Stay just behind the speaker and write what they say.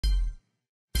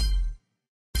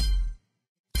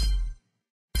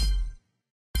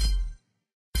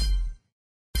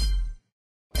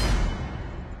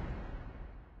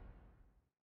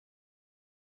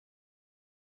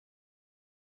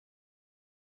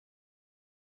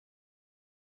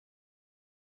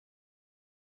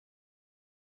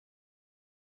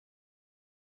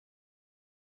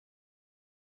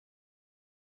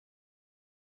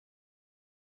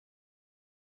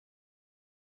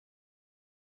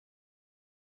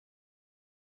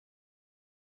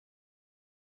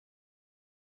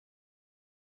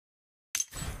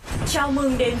Chào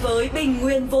mừng đến với bình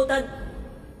nguyên vô tận.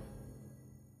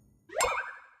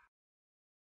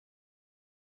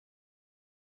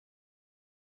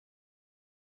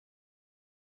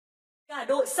 Cả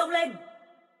đội xông lên.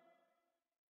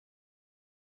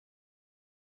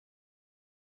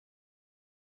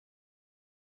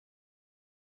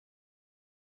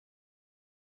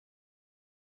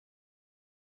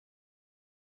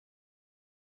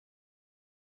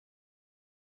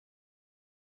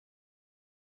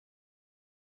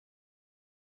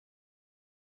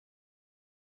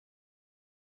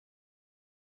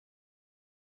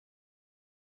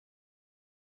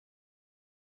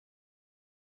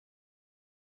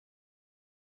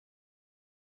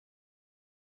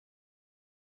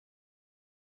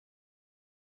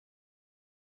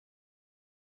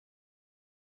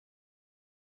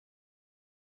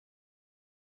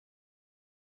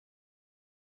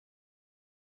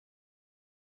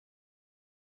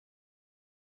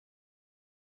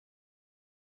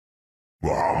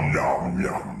 Nom nom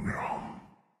nom nom.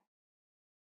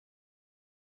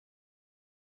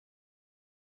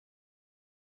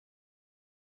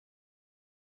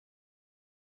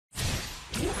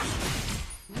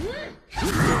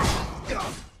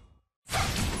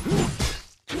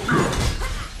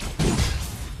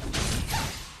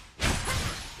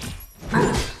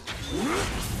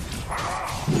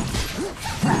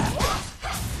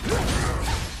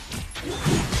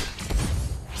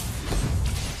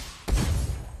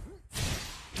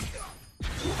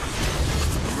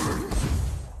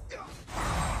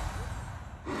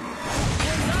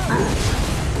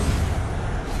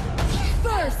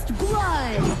 First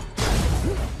blood!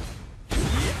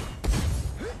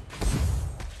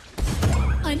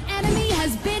 An enemy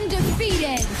has been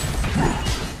defeated!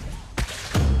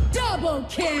 Double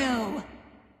kill!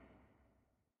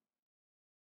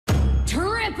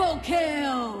 Triple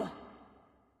kill!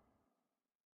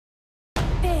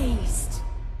 Aced!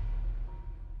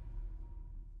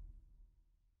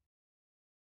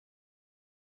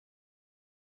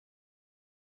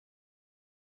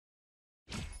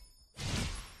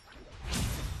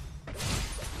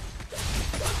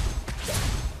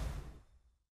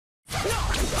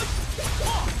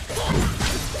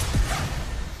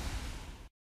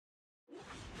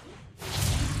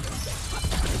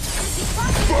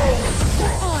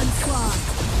 Onslaught!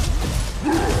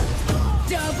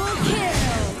 Double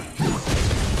kill!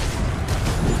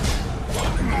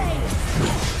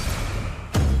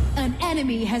 An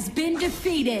enemy has been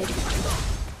defeated!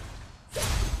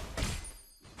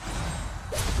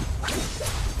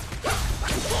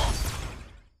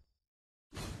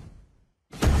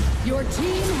 Your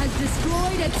team has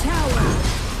destroyed a tower!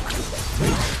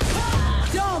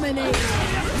 Dominate!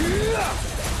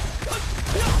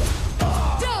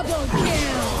 Double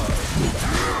kill!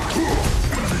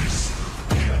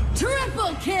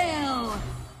 Triple kill!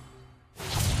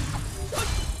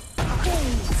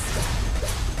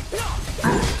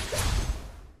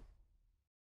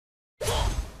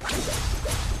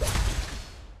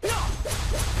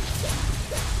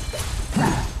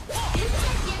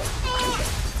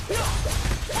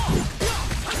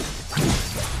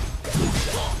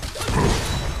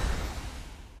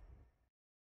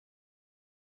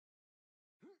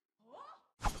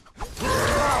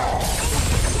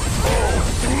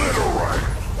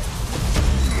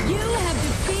 You have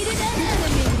defeated an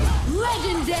enemy!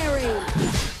 Legendary!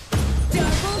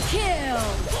 Double kill!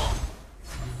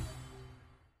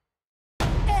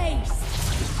 Ace!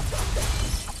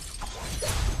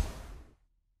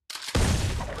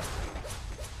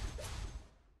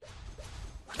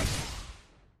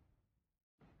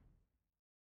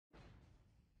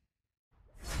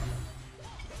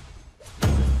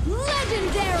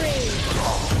 Legendary!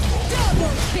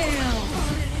 Double kill!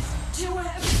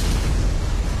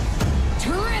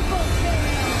 Triple kill!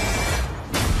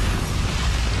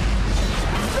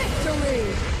 Victory!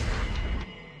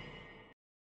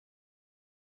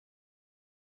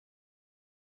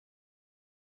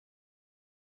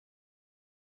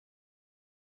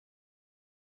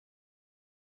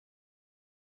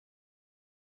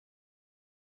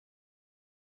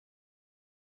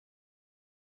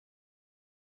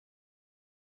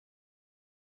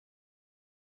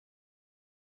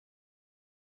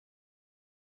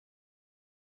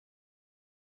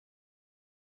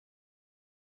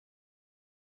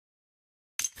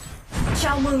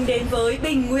 Chào mừng đến với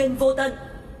bình nguyên vô tận.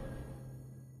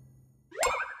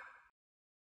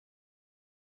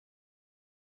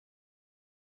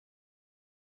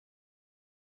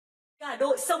 Cả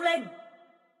đội xông lên.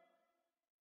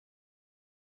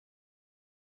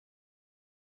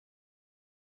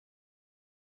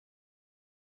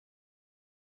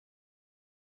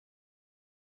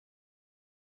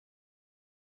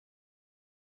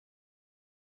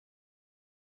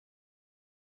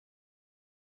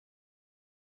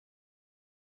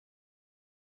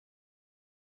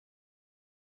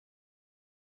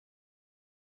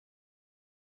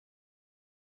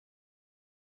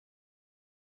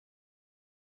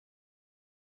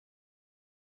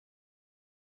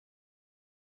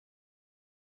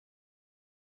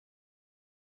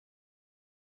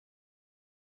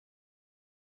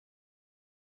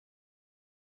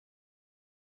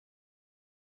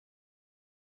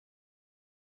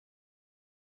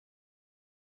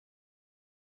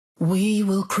 We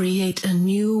will create a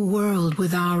new world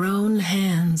with our own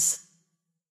hands.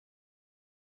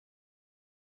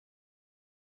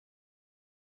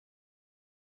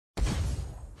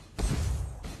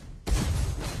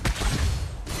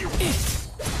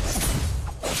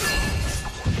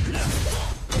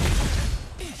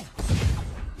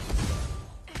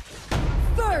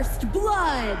 First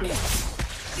blood!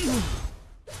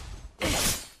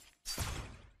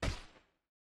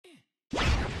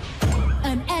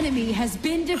 An enemy has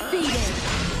been defeated.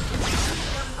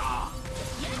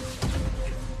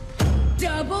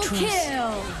 Double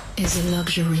kill! Is a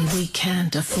luxury we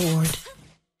can't afford.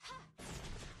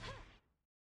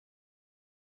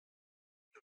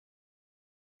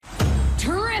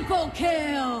 Triple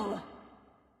kill!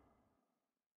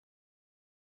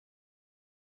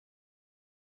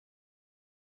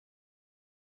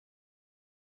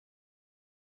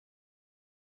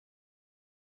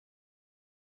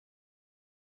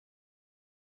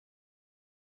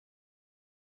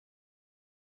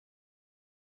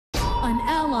 An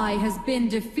ally has been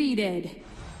defeated.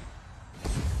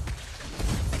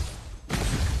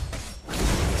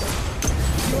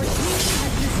 Your team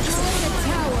has destroyed a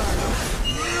tower.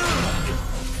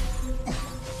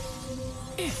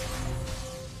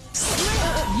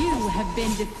 You have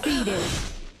been defeated.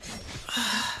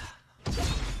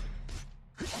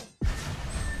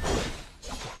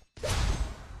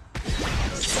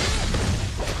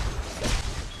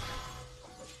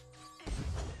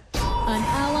 An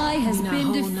ally has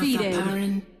been defeated.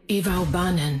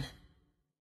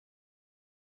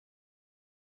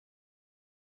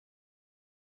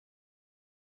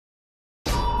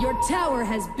 Your tower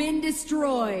has been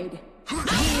destroyed.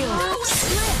 Onslaught!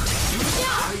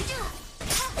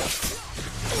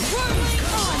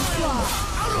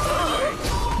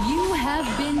 You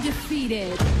have been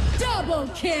defeated. Double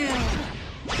kill!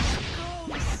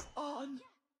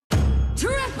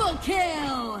 Triple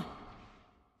kill!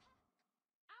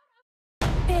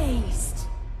 Aced!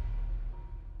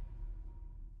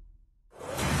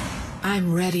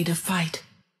 I'm ready to fight.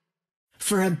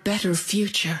 For a better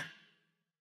future.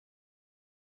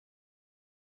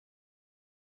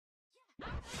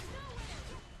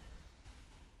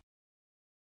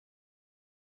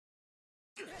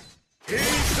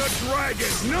 He's the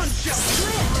dragon! None shall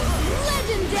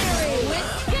Legendary!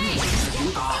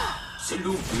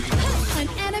 An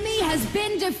enemy has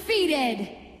been defeated!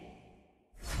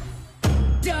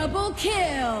 Double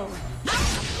kill!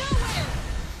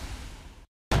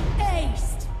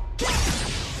 Aced!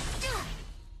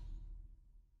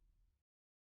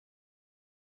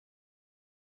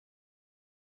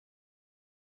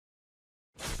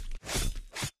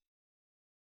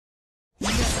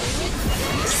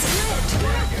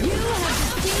 You have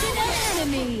defeated an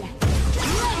enemy!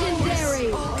 Legendary!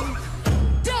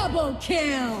 Double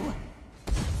kill!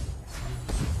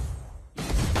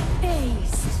 Ace!